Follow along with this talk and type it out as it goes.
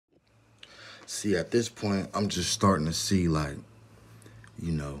See, at this point, I'm just starting to see like,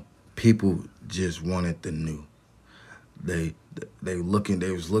 people just wanted the new. They they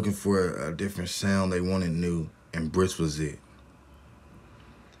was looking for a different sound. They wanted new, and Bris was it.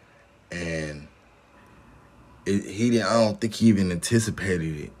 And he didn't. I don't think he even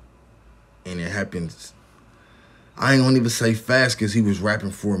anticipated it, and it happened. I ain't gonna even say fast because he was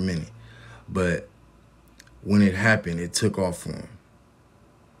rapping for a minute, but when it happened, it took off for him.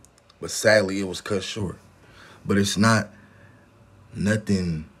 But sadly, it was cut short. But it's not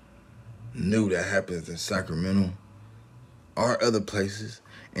nothing new that happens in Sacramento or other places,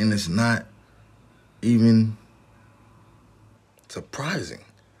 and it's not even surprising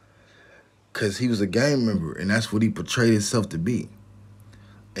because he was a gang member, and that's what he portrayed himself to be,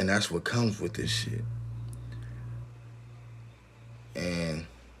 and that's what comes with this shit. And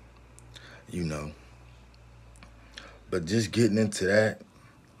but just getting into that,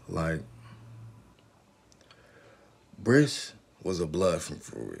 like, Bris was a blood from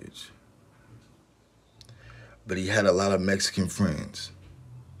Fruit Ridge, but he had a lot of Mexican friends.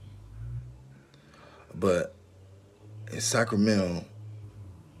 But in Sacramento,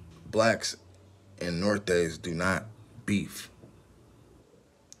 blacks and Nortes do not beef.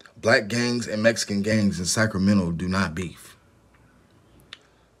 Black gangs and Mexican gangs in Sacramento do not beef.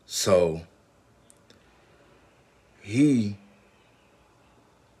 So he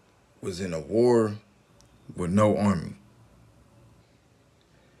was in a war with no army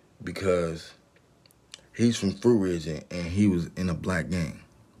because he's from Fruit Ridge and he was in a black gang.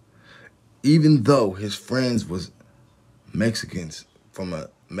 Even though his friends was Mexicans from a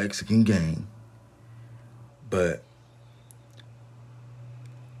Mexican gang, but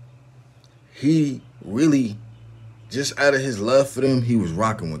he really, just out of his love for them, he was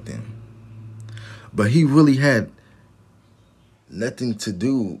rocking with them. But he really had nothing to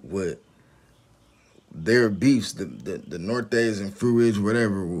do with their beefs, the Nortes and Fruit Ridge,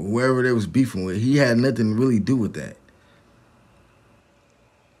 whatever, whoever they was beefing with. He had nothing to really do with that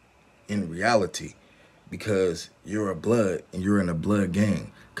in reality, because you're a blood and you're in a blood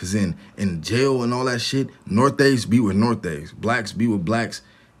gang. Because in jail and all that shit, Nortes be with Nortes, blacks be with blacks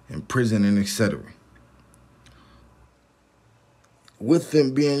in prison and etc. With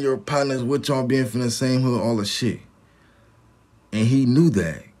them being your partners, with y'all being from the same hood, all the shit. And he knew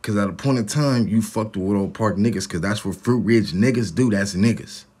that, because at a point in time, you fucked with Woodrow Park niggas, because that's what Fruit Ridge niggas do. That's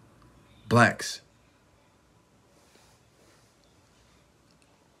niggas. Blacks.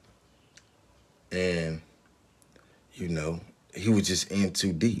 And, he was just in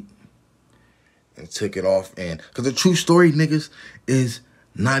too deep and took it off. And because the true story, niggas, is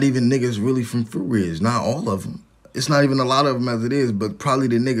not even niggas really from Fruit Ridge. Not all of them. It's not even a lot of them as it is, but probably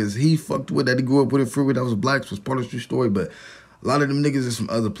the niggas he fucked with that he grew up with in Fruit Ridge that was blacks was part of the true story. But a lot of them niggas is from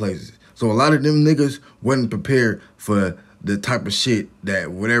other places. So a lot of them niggas wasn't prepared for the type of shit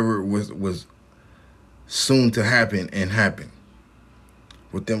that whatever was soon to happen and happen.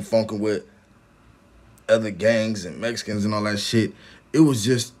 With them funking with other gangs and Mexicans and all that shit, it was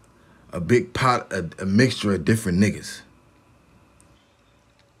just a big pot, a mixture of different niggas.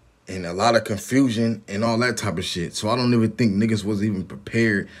 And a lot of confusion and all that type of shit. So I don't even think niggas was even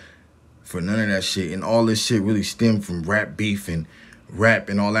prepared for none of that shit. And all this shit really stemmed from rap beef and rap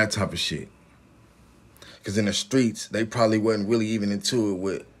and all that type of shit. Because in the streets, they probably wasn't really even into it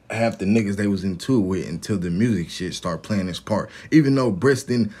with half the niggas they was into it with until the music shit started playing its part. Even though Bris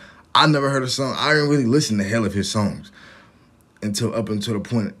didn't, I never heard a song. I didn't really listen to hell of his songs up until the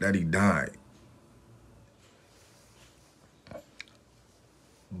point that he died.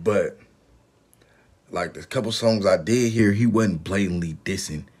 But like the couple songs I did hear, he wasn't blatantly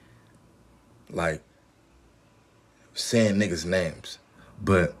dissing, like saying niggas' names.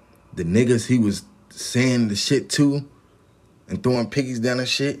 But the niggas he was saying the shit to and throwing piggies down and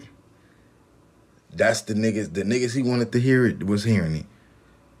shit, that's the niggas he wanted to hear it was hearing it.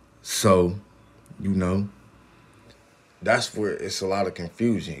 So, that's where it's a lot of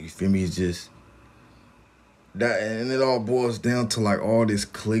confusion. You feel me? It's just that, and it all boils down to like all this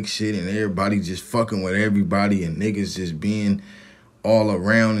clique shit and everybody just fucking with everybody and niggas just being all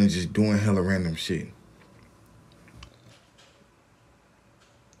around and just doing hella random shit.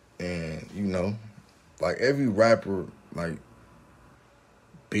 And, like every rapper, like,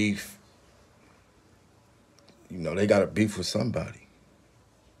 beef, they got a beef with somebody.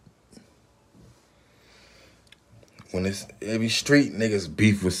 When it's every street niggas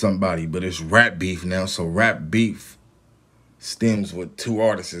beef with somebody, but it's rap beef now, so rap beef stems with two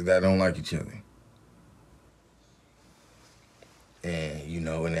artists that don't like each other. And,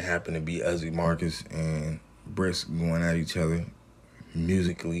 and it happened to be Uzzy Marcus and Bris going at each other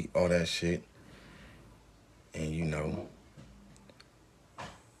musically, all that shit. And, you know,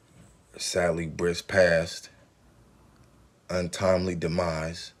 sadly, Bris passed. Untimely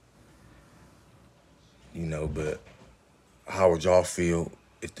demise. You know, but how would y'all feel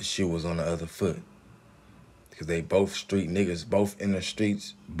if the shoe was on the other foot? Because they both street niggas, both in the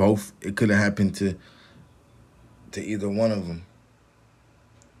streets, both, it could have happened to either one of them.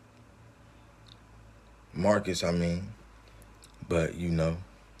 Marcus, I mean. But, you know,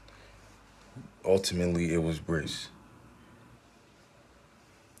 ultimately it was Bris.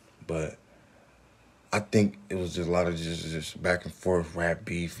 But I think it was just a lot of just back and forth rap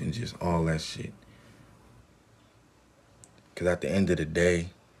beef and just all that shit. Because at the end of the day,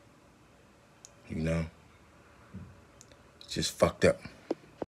 you know, it's just fucked up.